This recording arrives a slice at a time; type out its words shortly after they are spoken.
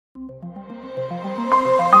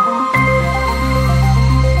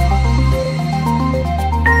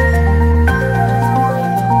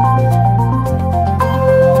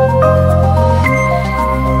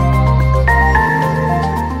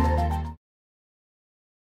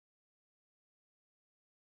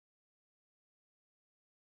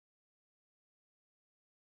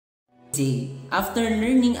After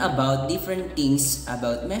learning about different things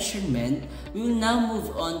about measurement, we will now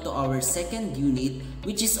move on to our second unit,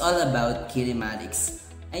 which is all about kinematics.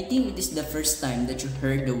 I think it is the first time that you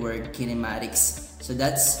heard the word kinematics, so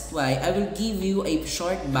that's why I will give you a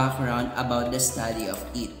short background about the study of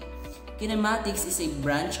it. Kinematics is a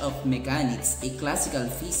branch of mechanics, a classical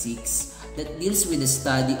physics that deals with the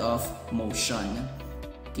study of motion.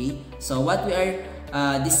 Okay, so what we are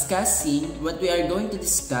going to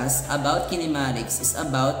discuss about kinematics is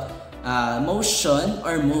about motion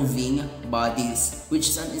or moving bodies, which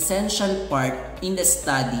is an essential part in the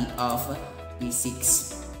study of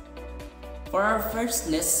physics. For our first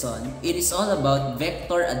lesson, it is all about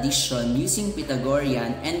vector addition using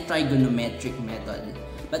Pythagorean and Trigonometric method.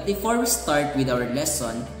 But before we start with our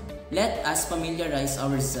lesson, let us familiarize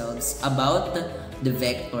ourselves about the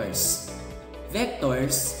vectors.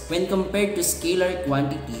 Vectors, when compared to scalar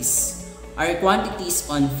quantities, are quantities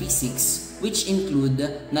on physics which include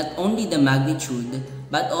not only the magnitude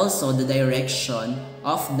but also the direction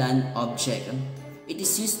of an object. It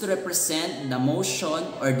is used to represent the motion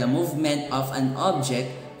or the movement of an object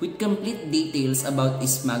with complete details about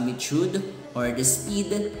its magnitude or the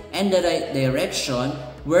speed and the direction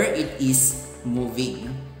where it is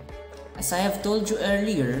moving. As I have told you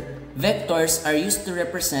earlier, vectors are used to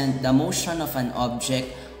represent the motion of an object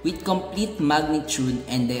with complete magnitude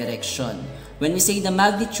and direction. When we say the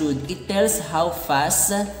magnitude, it tells how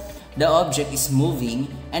fast the object is moving,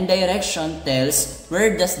 and direction tells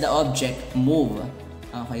where does the object move.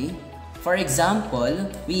 Okay? For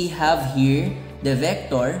example, we have here the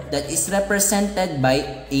vector that is represented by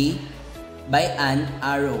an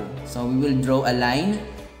arrow. So we will draw a line,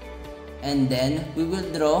 and then we will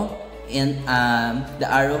draw in the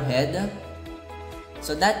arrowhead.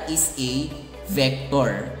 So that is a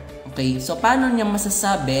vector. Okay, so paano niya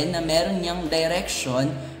masasabi na meron niyang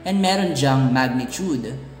direction and meron diyang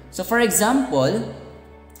magnitude? So for example,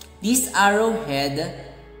 this arrowhead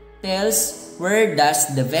tells where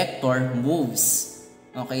does the vector moves.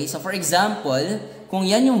 Okay, so for example, kung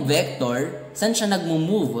yan yung vector, saan siya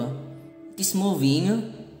nagmo-move? It is moving,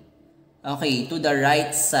 okay, to the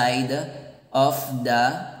right side of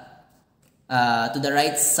the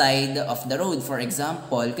road, for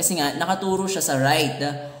example, kasi nga nakaturo siya sa right.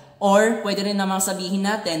 Or pwede rin namang sabihin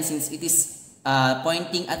natin, since it is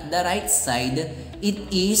pointing at the right side, it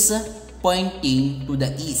is pointing to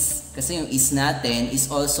the east, kasi yung east natin is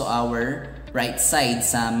also our right side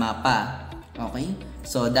sa mapa. Okay,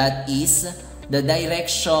 so that is the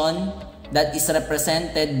direction that is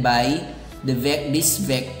represented by this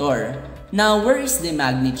vector. Now, where is the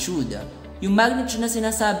magnitude? Yung magnitude na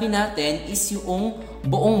sinasabi natin is yung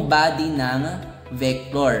buong body ng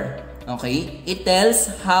vector. Okay? It tells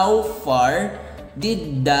how far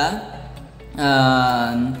did the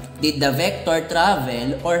vector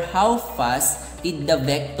travel or how fast did the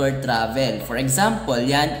vector travel. For example,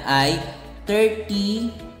 yan ay 30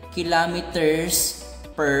 kilometers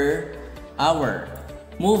per hour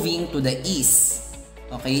moving to the east.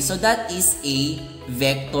 Okay? So that is a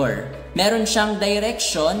vector. Meron siyang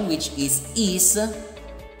direction which is east,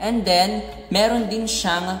 and then meron din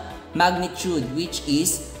siyang magnitude which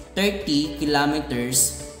is 30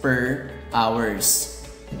 kilometers per hours.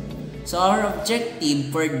 So our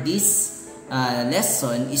objective for this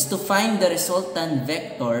lesson is to find the resultant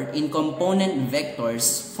vector in component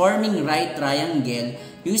vectors forming right triangle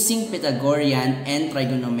using Pythagorean and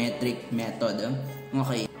Trigonometric method.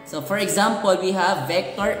 Okay. So for example, we have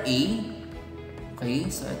vector A.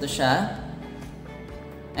 Okay, so ito siya.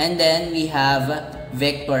 And then we have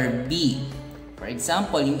vector B. For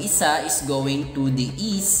example, yung isa is going to the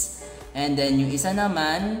east, and then yung isa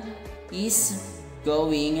naman is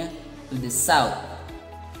going to the south.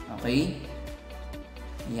 Okay?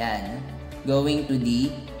 Yan. Going to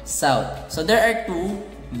the south. So there are two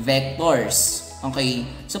vectors. Okay?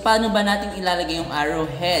 So paano ba natin ilalagay yung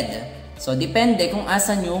arrowhead? So depende kung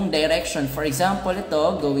asan yung direction. For example,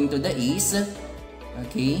 ito going to the east.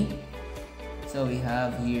 Okay, so we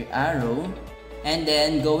have here arrow, and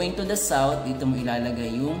then going to the south, dito mo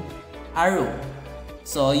ilalagay yung arrow.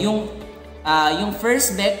 So yung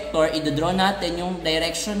first vector, idodraw natin yung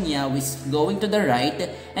direction niya which going to the right,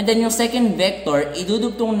 and then yung second vector,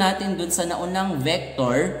 idudugtong natin dun sa naunang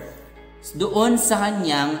vector doon sa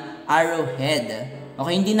kanyang arrowhead.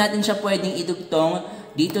 Okay, hindi natin siya pwedeng idugtong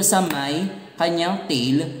dito sa may kanyang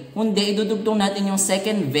tail, kundi idudugtong natin yung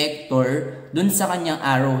second vector dun sa kanyang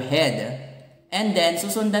arrowhead. And then,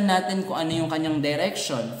 susundan natin kung ano yung kanyang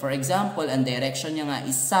direction. For example, ang direction niya nga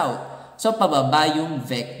is south. So, pababa yung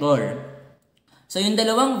vector. So yung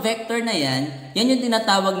dalawang vector na yan yung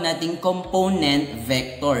tinatawag nating component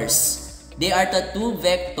vectors. They are the two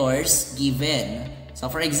vectors given.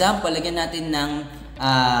 So for example, lagyan natin ng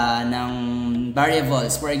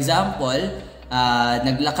variables. For example,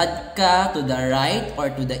 naglakad ka to the right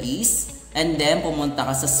or to the east and then pumunta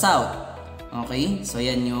ka sa south. Okay? So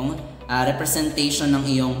yan yung representation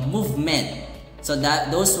ng iyong movement. So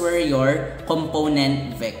those were your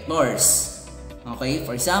component vectors. Okay,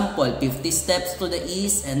 for example, 50 steps to the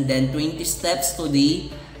east and then 20 steps to the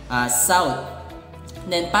south.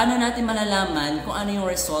 Then, paano natin malalaman kung ano yung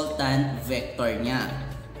resultant vector niya?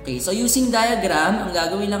 Okay, so using diagram, ang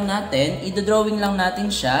gagawin lang natin, i-drawing lang natin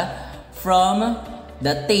siya from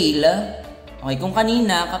the tail. Okay, kung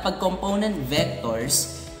kanina, kapag component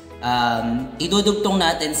vectors, idudugtong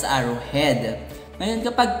natin sa arrowhead. Ngayon,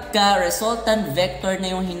 kapag resultant vector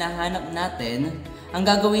na yung hinahanap natin, ang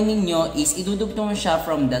gagawin ninyo is idudugtong siya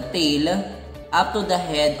from the tail up to the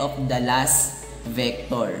head of the last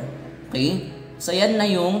vector. Okay? So yan na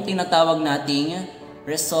yung tinatawag nating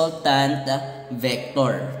resultant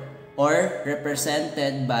vector or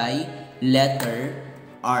represented by letter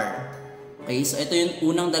R. Okay? So ito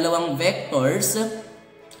yung unang dalawang vectors.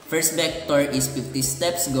 First vector is 50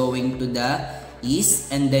 steps going to the east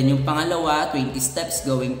and then yung pangalawa 20 steps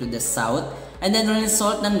going to the south. And then,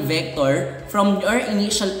 resultant vector, from your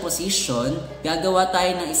initial position, gagawa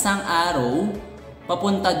tayo ng isang arrow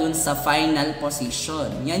papunta dun sa final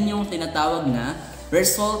position. Yan yung tinatawag na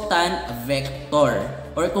resultant vector.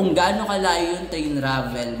 Or kung gaano kalayo yung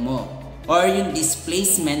travel mo. Or yung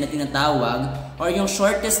displacement na tinatawag. Or yung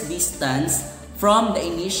shortest distance from the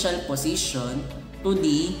initial position to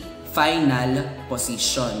the final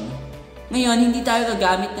position. Ngayon, hindi tayo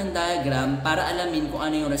gagamit ng diagram para alamin kung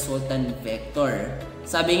ano yung resultant vector.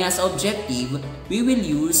 Sabi nga sa objective, we will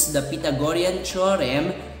use the Pythagorean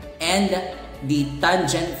Theorem and the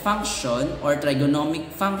tangent function or trigonometric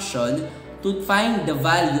function to find the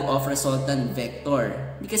value of resultant vector.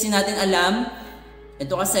 Hindi kasi natin alam,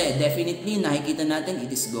 ito kasi definitely nakikita natin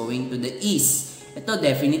it is going to the east. Ito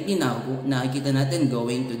definitely nakikita natin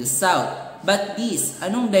going to the south. But this,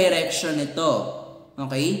 anong direction ito?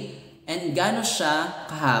 Okay? And gaano siya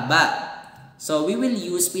kahaba. So, we will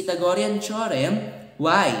use Pythagorean Theorem.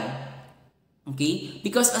 Why? Okay?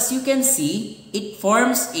 Because as you can see, it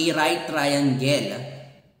forms a right triangle.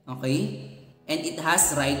 Okay? And it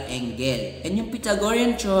has right angle. And yung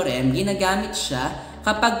Pythagorean Theorem, ginagamit siya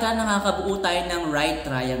kapag ka nakakabuo tayo ng right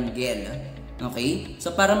triangle. Okay?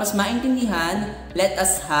 So, para mas maintindihan, let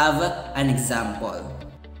us have an example.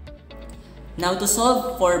 Now, to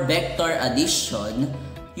solve for vector addition,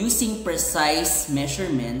 using precise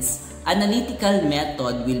measurements, analytical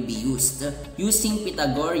method will be used using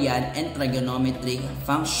Pythagorean and trigonometric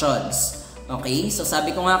functions. Okay? So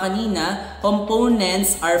sabi ko nga kanina,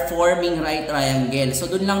 components are forming right triangle. So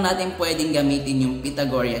dun lang natin pwedeng gamitin yung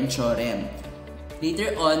Pythagorean Theorem.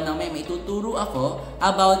 Later on, may tuturo ako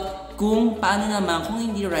about kung paano naman kung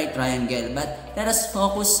hindi right triangle. But let us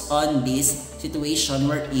focus on this situation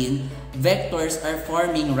wherein vectors are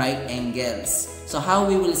forming right angles. So how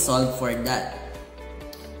we will solve for that?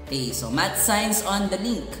 Okay, so math science on the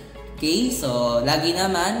link. Okay, so lagi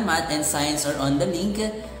naman math and science are on the link.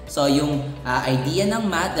 So yung idea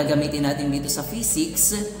ng math gagamitin natin dito sa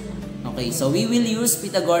physics. Okay, so we will use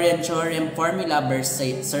Pythagorean Theorem formula by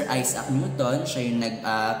Sir Isaac Newton. Siya yung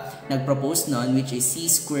nag-propose nun, which is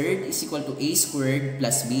c squared is equal to a squared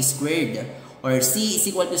plus b squared. Or c is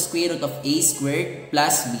equal to square root of a squared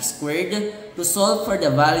plus b squared to solve for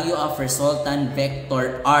the value of resultant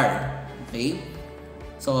vector r. Okay?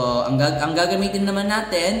 So, ang gagamitin naman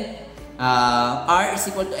natin, r is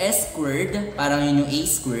equal to s squared, parang yun yung a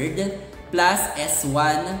squared, plus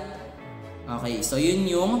s1. Okay, so yun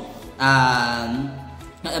yung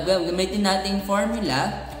gagamitin nating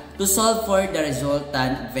formula to solve for the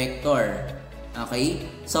resultant vector. Okay?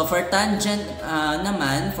 So, for tangent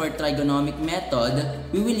naman, for trigonometric method,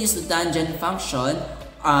 we will use the tangent function.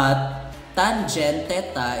 Tangent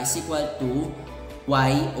theta is equal to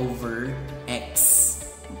y over x.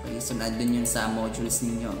 Okay? So, nandun yun sa modules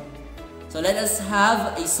ninyo. So, let us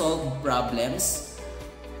have a solve problems.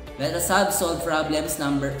 Let us have solve problem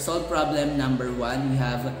number 1. We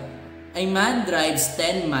have a man drives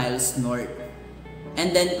 10 miles north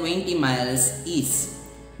and then 20 miles east.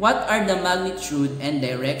 What are the magnitude and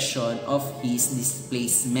direction of his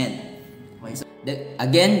displacement? Okay, so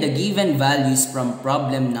again, the given values from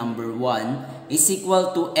problem number 1 is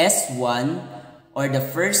equal to S1 or the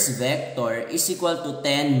first vector is equal to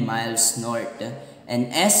 10 miles north. And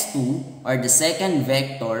S2 or the second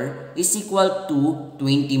vector is equal to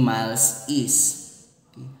 20 miles east.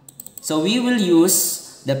 Okay. So we will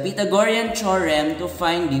use the Pythagorean theorem to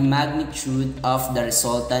find the magnitude of the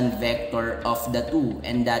resultant vector of the two,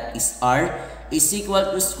 and that is r is equal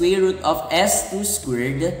to square root of s2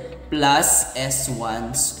 squared plus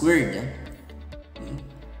s1 squared. Okay.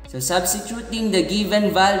 So substituting the given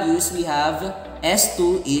values, we have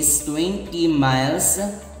s2 is 20 miles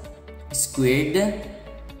squared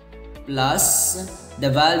plus the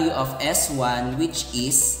value of s1, which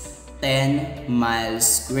is 10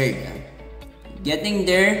 miles squared. Getting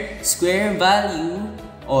their square value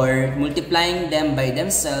or multiplying them by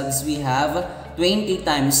themselves, we have 20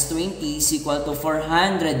 times 20 is equal to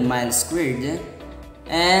 400 miles squared,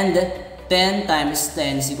 and 10 times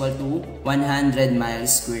 10 is equal to 100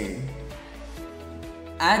 miles squared.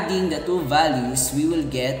 Adding the two values, we will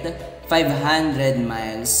get 500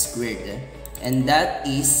 miles squared, and that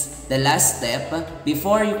is the last step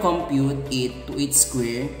before you compute it to its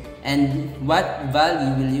square. And what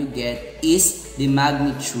value will you get is the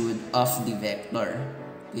magnitude of the vector.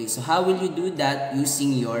 Okay, so how will you do that?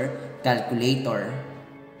 Using your calculator.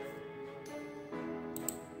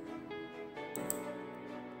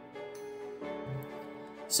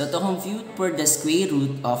 So to compute for the square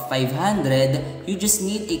root of 500, you just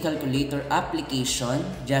need a calculator application.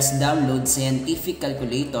 Just download Scientific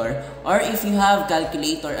Calculator, or if you have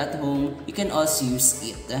calculator at home, you can also use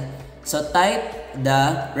it. So type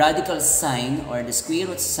the radical sign or the square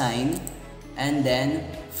root sign and then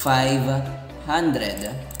 500.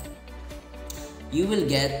 You will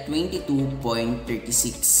get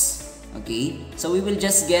 22.36. Okay, so we will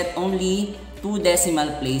just get only 2 decimal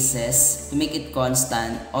places to make it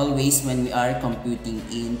constant always when we are computing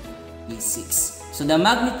in physics. So the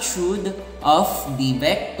magnitude of the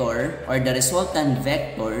vector or the resultant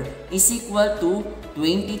vector is equal to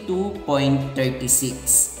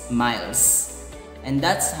 22.36 miles. And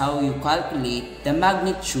that's how you calculate the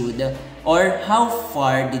magnitude, or how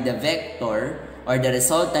far did the vector or the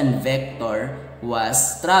resultant vector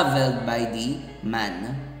was traveled by the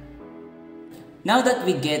man. Now that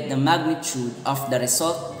we get the magnitude of the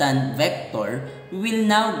resultant vector, we will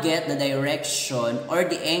now get the direction or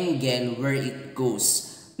the angle where it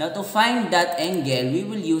goes. Now to find that angle, we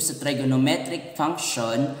will use a trigonometric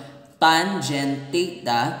function. Tangent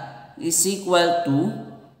theta is equal to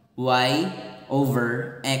y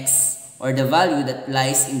over x, or the value that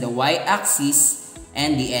lies in the y-axis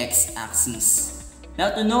and the x-axis.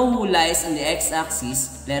 Now to know who lies on the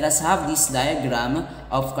x-axis, let us have this diagram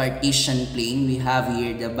of Cartesian plane. We have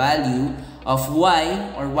here the value of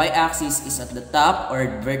y or y-axis is at the top or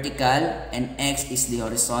vertical, and x is the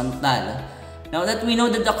horizontal. Now that we know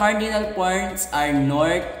that the cardinal points are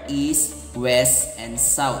north, east, west, and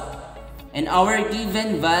south, and our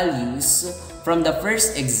given values from the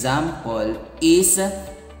first example is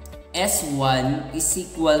S1 is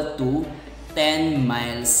equal to 10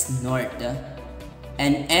 miles north,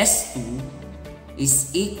 and S2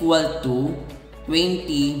 is equal to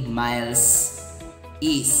 20 miles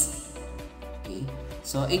east. Okay.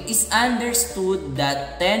 So it is understood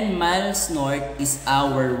that 10 miles north is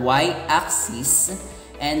our y-axis,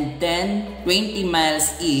 and 20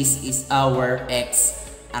 miles east is our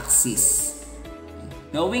x-axis.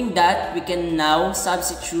 Knowing that, we can now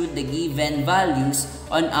substitute the given values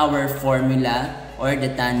on our formula or the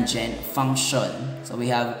tangent function. So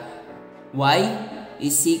we have y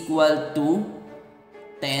is equal to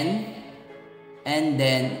 10, and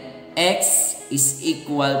then x is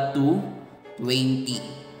equal to 20.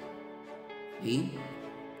 Okay?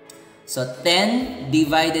 So 10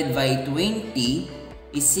 divided by 20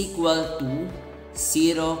 is equal to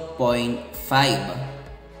 0.5.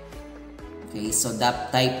 Okay, so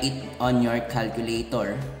type it on your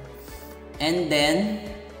calculator. And then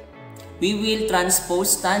we will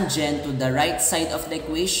transpose tangent to the right side of the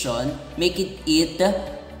equation, make it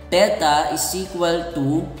theta is equal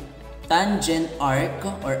to tangent arc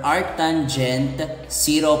or arc tangent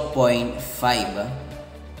 0.5.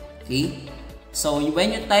 Okay, so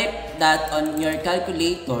when you type that on your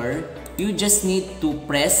calculator, you just need to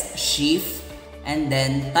press shift and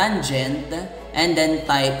then tangent and then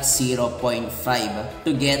type 0.5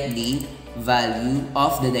 to get the value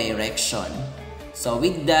of the direction. So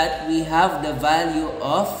with that, we have the value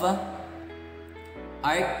of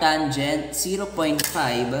arc tangent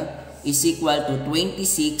 0.5 is equal to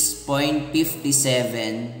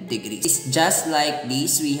 26.57 degrees. Just like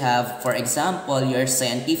this, we have, for example, your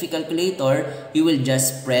scientific calculator, you will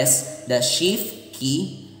just press the shift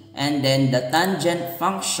key and then the tangent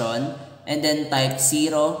function and then type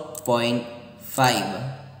 0.5.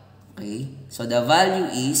 Okay, so the value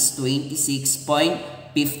is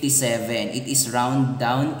 26.57. It is round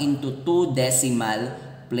down into 2 decimal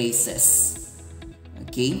places.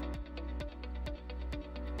 Okay?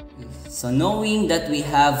 So knowing that we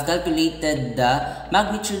have calculated the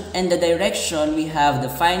magnitude and the direction, we have the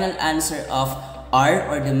final answer of R,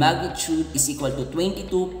 or the magnitude, is equal to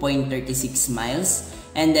 22.36 miles.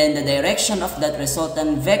 And then the direction of that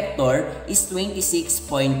resultant vector is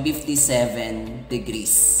 26.57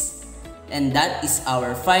 degrees. And that is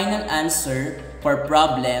our final answer for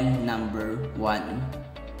problem number 1.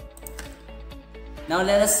 Now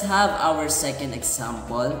let us have our second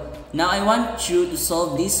example. Now I want you to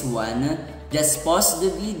solve this one. Just pause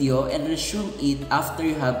the video and resume it after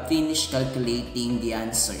you have finished calculating the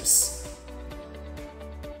answers.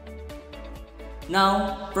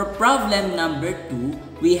 Now, for problem number 2,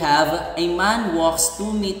 we have a man walks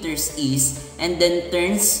 2 meters east and then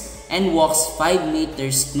turns and walks 5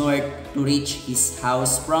 meters north to reach his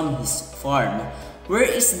house from his farm. Where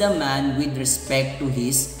is the man with respect to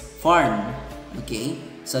his farm? Okay,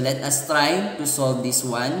 so let us try to solve this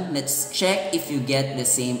one. Let's check if you get the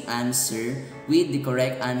same answer with the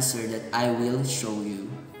correct answer that I will show you.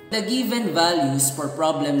 The given values for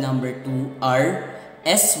problem number 2 are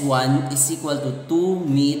S1 is equal to 2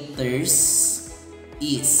 meters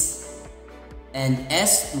east and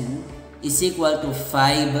S2 is equal to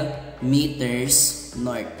 5 meters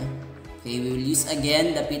north. Okay, we will use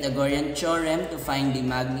again the Pythagorean Theorem to find the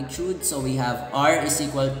magnitude. So we have R is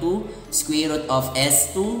equal to square root of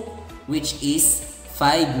S2, which is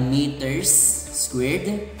 5 meters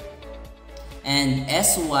squared, and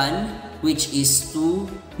S1, which is 2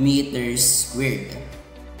 meters squared. Okay.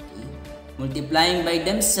 Multiplying by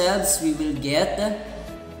themselves, we will get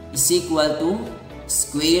is equal to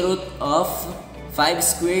square root of 5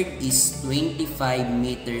 squared is 25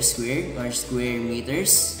 meters squared, or square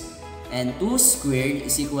meters. And 2 squared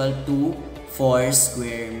is equal to 4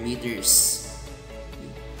 square meters.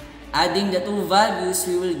 Adding the two values,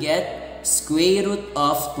 we will get square root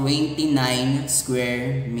of 29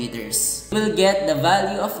 square meters. We will get the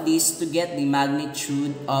value of this to get the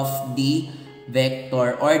magnitude of the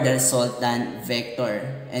vector or the resultant vector.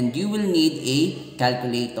 And you will need a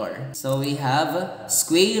calculator. So we have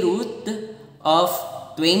square root of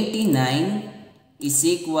 29 is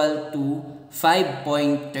equal to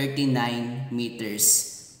 5.39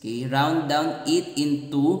 meters. Okay, round down it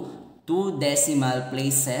into 2 decimal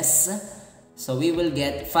places. So we will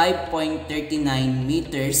get 5.39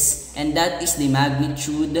 meters, and that is the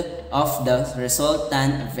magnitude of the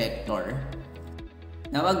resultant vector.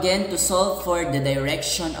 Now again, to solve for the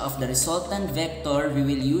direction of the resultant vector, we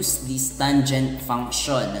will use this tangent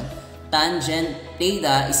function. Tangent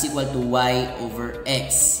theta is equal to y over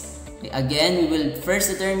x. Again, we will first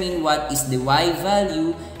determine what is the y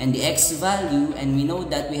value and the x value, and we know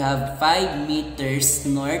that we have 5 meters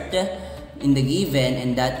north in the given,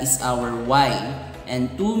 and that is our y, and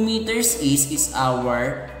 2 meters east is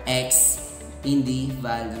our x in the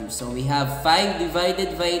value. So we have 5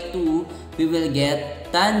 divided by 2, we will get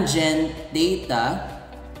tangent theta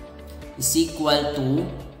is equal to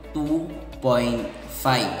 2.5.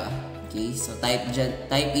 Okay, so type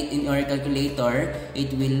it in your calculator,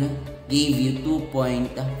 it will give you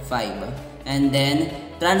 2.5. And then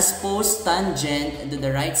transpose tangent to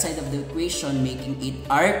the right side of the equation, making it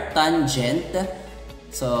arc tangent.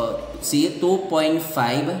 So see 2.5,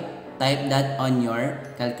 type that on your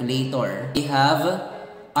calculator. We have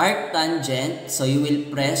arc tangent, so you will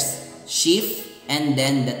press shift and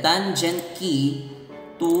then the tangent key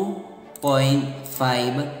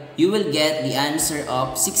 2.5. You will get the answer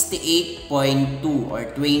of 68.2 or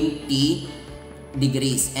 20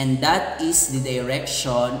 degrees, and that is the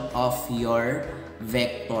direction of your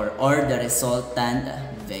vector or the resultant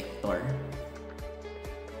vector.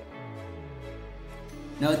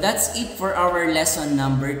 Now that's it for our lesson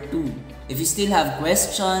number 2. If you still have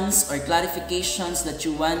questions or clarifications that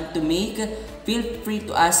you want to make, feel free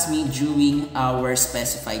to ask me during our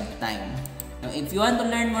specified time. Now, if you want to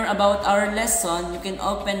learn more about our lesson, you can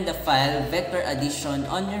open the file vector addition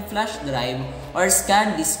on your flash drive or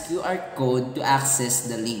scan this QR code to access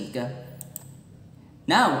the link.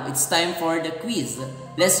 Now, it's time for the quiz.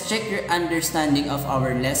 Let's check your understanding of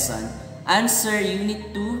our lesson. Answer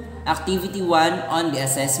Unit 2, Activity 1 on the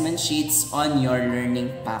assessment sheets on your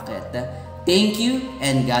learning packet. Thank you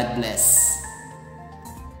and God bless.